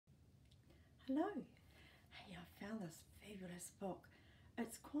Hello. Hey, I found this fabulous book.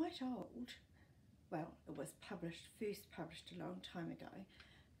 It's quite old. Well, it was first published a long time ago.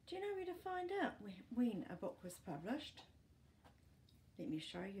 Do you know where to find out when a book was published? Let me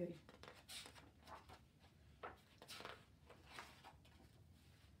show you.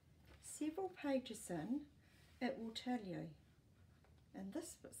 Several pages in, it will tell you. And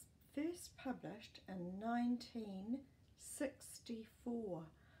this was first published in 1964.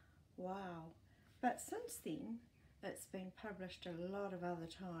 Wow. But since then, it's been published a lot of other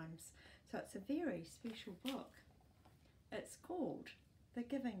times. So it's a very special book. It's called The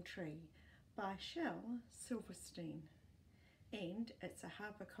Giving Tree by Shel Silverstein. And it's a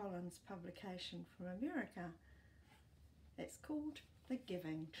HarperCollins publication from America. It's called The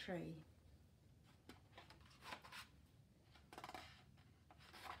Giving Tree.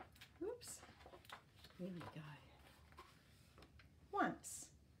 Whoops. There we go. Once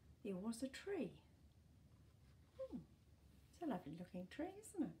there was a tree. It's a lovely looking tree,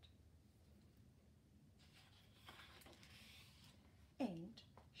 isn't it? And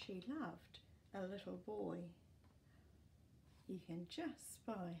she loved a little boy. You can just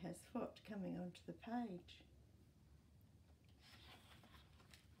spy his foot coming onto the page.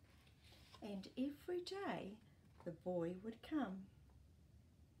 And every day the boy would come.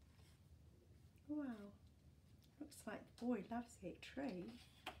 Wow, looks like the boy loves that tree.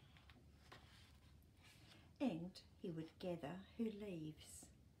 And he would gather her leaves.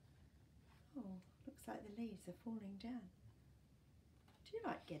 Oh, looks like the leaves are falling down. Do you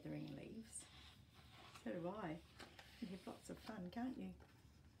like gathering leaves? So do I. You have lots of fun, can't you?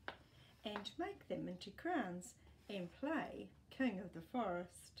 And make them into crowns and play King of the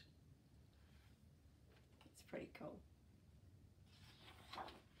Forest. It's pretty cool.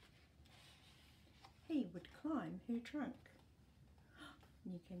 He would climb her trunk.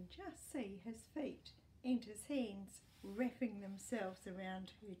 You can just see his feet and his hands wrapping themselves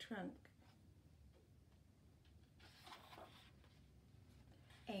around her trunk.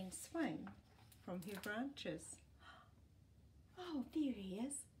 And swing from her branches. Oh, there he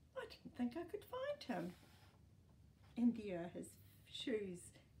is. I didn't think I could find him. And there are his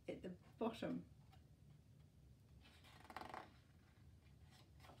shoes at the bottom.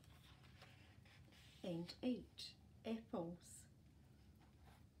 And eat apples.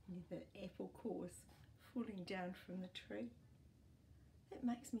 The apple cores falling down from the tree. That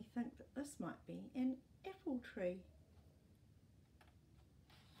makes me think that this might be an apple tree.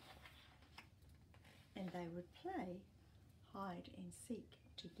 And they would play hide and seek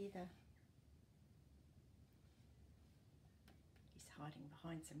together. He's hiding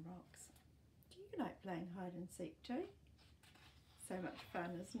behind some rocks. Do you like playing hide and seek too? So much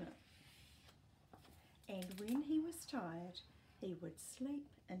fun, isn't it? And when he was tired, he would sleep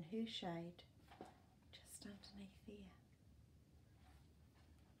in her shade, just underneath there.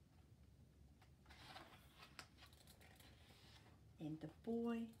 And the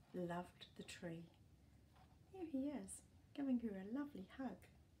boy loved the tree. There he is, giving her a lovely hug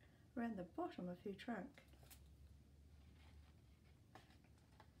around the bottom of her trunk.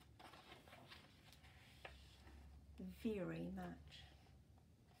 Very much.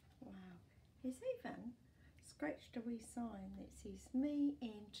 Wow. He's even scratched a wee sign that says me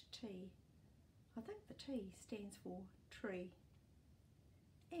and tea. I think the T stands for tree.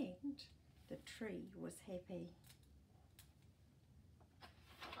 And the tree was happy.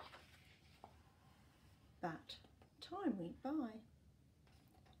 But time went by.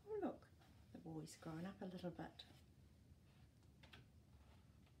 Oh look, the boy's grown up a little bit.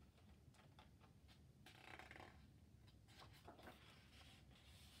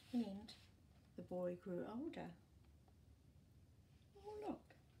 And the boy grew older. Oh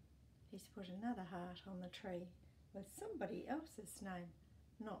look, he's put another heart on the tree with somebody else's name,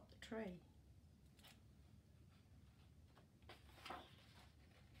 not the tree.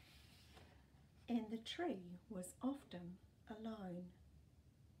 And the tree was often alone.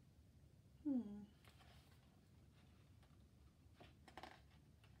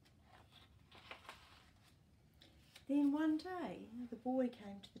 Then one day the boy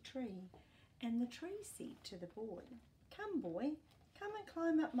came to the tree, and the tree said to the boy, "Come boy, come and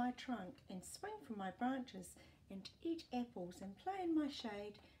climb up my trunk and swing from my branches and eat apples and play in my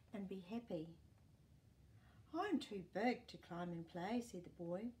shade and be happy." "I'm too big to climb and play," said the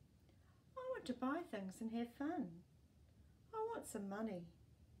boy. "I want to buy things and have fun. I want some money.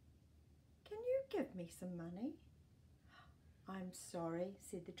 Can you give me some money?" "I'm sorry,"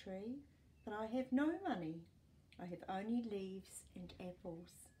 said the tree, "but I have no money. I have only leaves and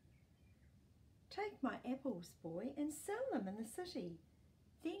apples." "Take my apples, boy, and sell them in the city.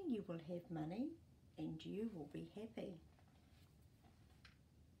 Then you will have money and you will be happy.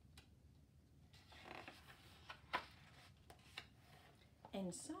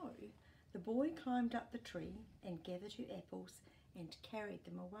 And so the boy climbed up the tree and gathered her apples and carried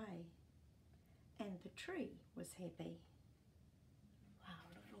them away. And the tree was happy. Wow,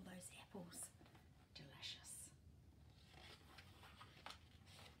 look at all those apples. Delicious.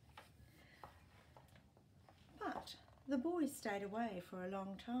 But the boy stayed away for a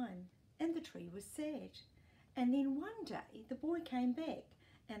long time and the tree was sad. And then one day the boy came back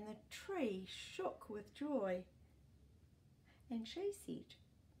and the tree shook with joy. And she said,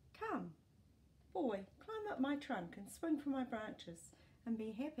 "Come, boy, climb up my trunk and swing from my branches and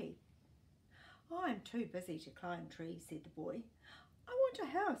be happy." "I'm too busy to climb trees," said the boy. "I want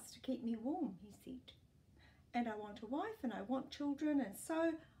a house to keep me warm," he said. "And I want a wife and I want children, and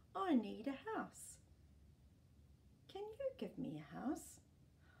so I need a house." "Can you give me a house?"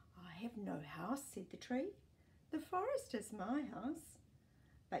 "I have no house," said the tree. "The forest is my house.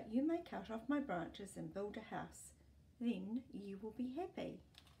 But you may cut off my branches and build a house. Then you will be happy."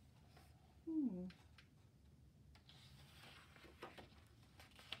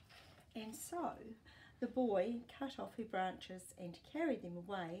 And so the boy cut off her branches and carried them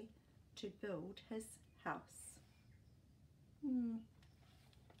away to build his house.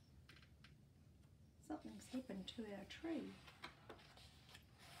 Something's happened to our tree.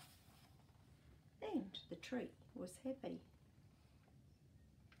 And the tree was happy.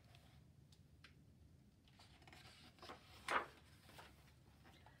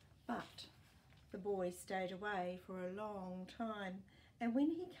 But the boy stayed away for a long time, and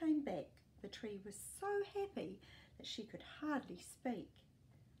when he came back, the tree was so happy that she could hardly speak.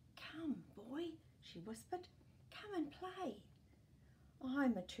 "Come, boy," she whispered, "come and play."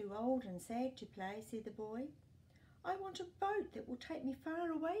 "I'm too old and sad to play," said the boy. "I want a boat that will take me far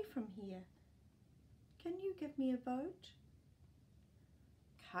away from here. Can you give me a boat?"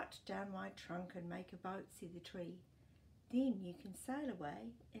 "Cut down my trunk and make a boat," said the tree. "Then you can sail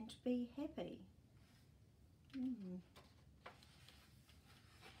away and be happy."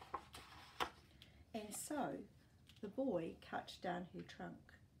 And so the boy cut down her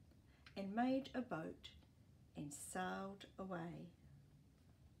trunk and made a boat and sailed away.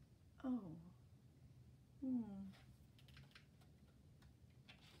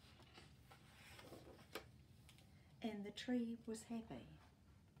 And the tree was happy,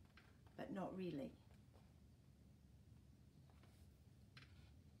 but not really.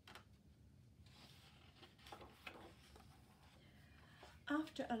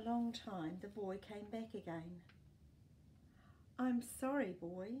 After a long time, the boy came back again. "I'm sorry,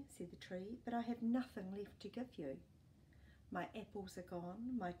 boy," said the tree, "but I have nothing left to give you." "My apples are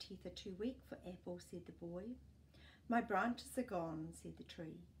gone. My teeth are too weak for apples," said the boy. "My branches are gone," said the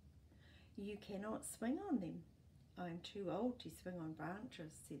tree. "You cannot swing on them." "I'm too old to swing on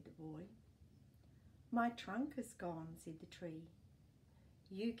branches," said the boy. "My trunk is gone," said the tree.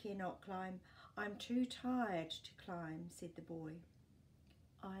 "You cannot climb." "I'm too tired to climb," said the boy.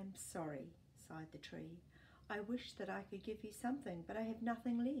 "I'm sorry," sighed the tree. "I wish that I could give you something, but I have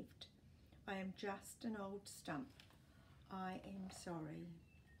nothing left. I am just an old stump. I am sorry."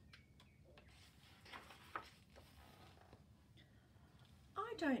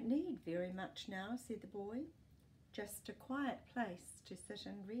 "I don't need very much now," said the boy. "Just a quiet place to sit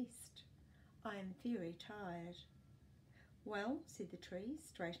and rest. I am very tired." "Well," said the tree,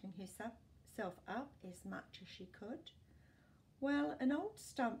 straightening herself up as much as she could, "well, an old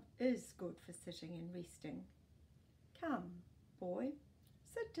stump is good for sitting and resting. Come, boy,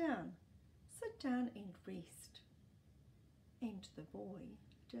 sit down and rest." And the boy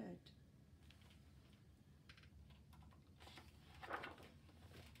did.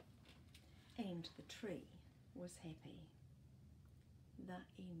 And the tree was happy. The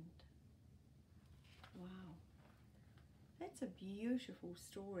end. Wow, that's a beautiful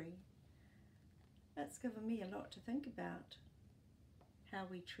story. That's given me a lot to think about. How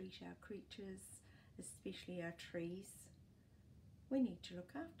we treat our creatures, especially our trees. We need to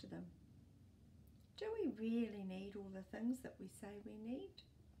look after them. Do we really need all the things that we say we need?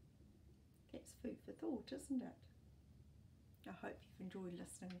 That's food for thought, isn't it? I hope you've enjoyed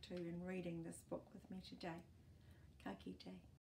listening to and reading this book with me today. Ka kite.